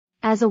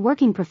As a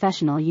working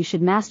professional, you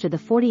should master the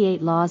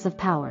 48 laws of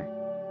power.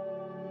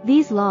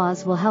 These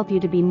laws will help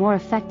you to be more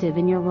effective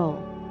in your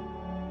role.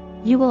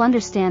 You will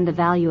understand the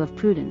value of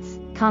prudence,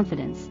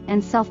 confidence,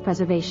 and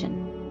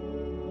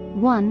self-preservation.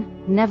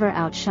 1. Never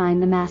outshine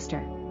the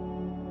master.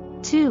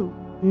 2.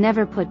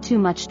 Never put too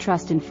much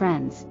trust in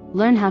friends,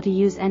 learn how to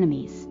use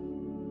enemies.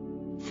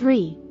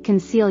 3.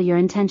 Conceal your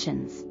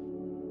intentions.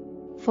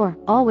 4.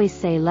 Always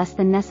say less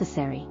than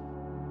necessary.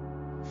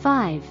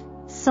 5.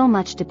 So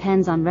much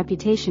depends on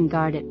reputation,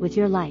 guard it with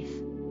your life.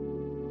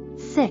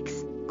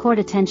 6. Court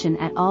attention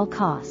at all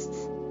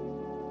costs.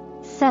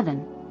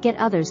 7. Get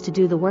others to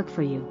do the work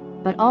for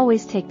you, but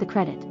always take the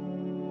credit.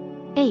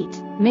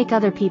 8. Make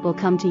other people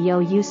come to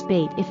you, use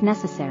bait if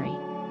necessary.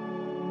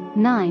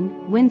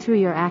 9. Win through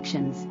your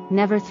actions,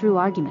 never through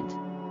argument.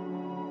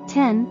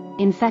 10.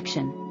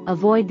 Infection,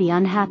 avoid the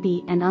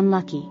unhappy and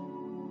unlucky.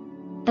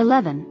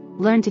 11.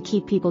 Learn to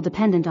keep people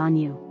dependent on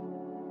you.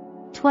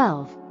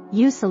 12.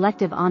 Use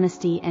selective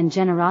honesty and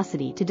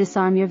generosity to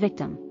disarm your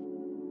victim.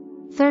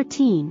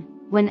 13.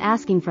 When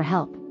asking for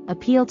help,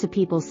 appeal to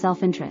people's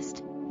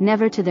self-interest,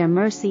 never to their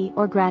mercy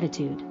or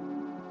gratitude.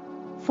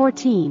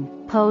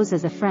 14. Pose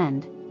as a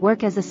friend,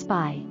 work as a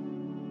spy.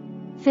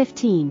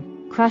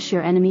 15. Crush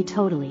your enemy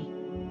totally.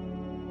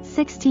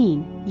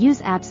 16.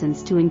 Use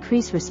absence to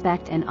increase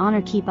respect and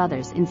honor, keep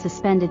others in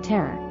suspended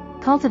terror,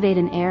 cultivate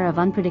an air of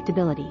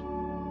unpredictability.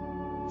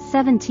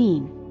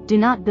 17. Do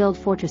not build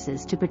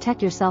fortresses to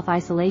protect yourself,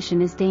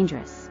 isolation is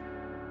dangerous.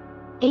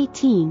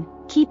 18.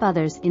 Keep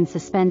others in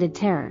suspended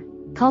terror,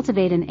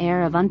 cultivate an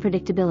air of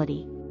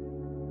unpredictability.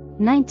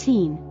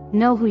 19.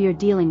 Know who you're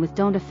dealing with,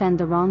 don't offend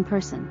the wrong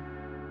person.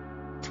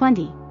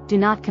 20. Do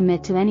not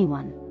commit to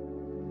anyone.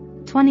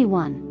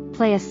 21.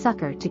 Play a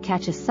sucker to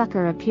catch a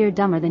sucker, appear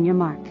dumber than your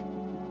mark.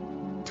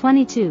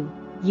 22.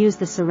 Use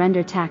the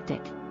surrender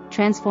tactic,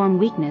 transform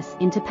weakness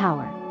into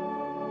power.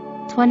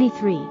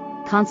 23.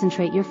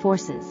 Concentrate your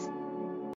forces.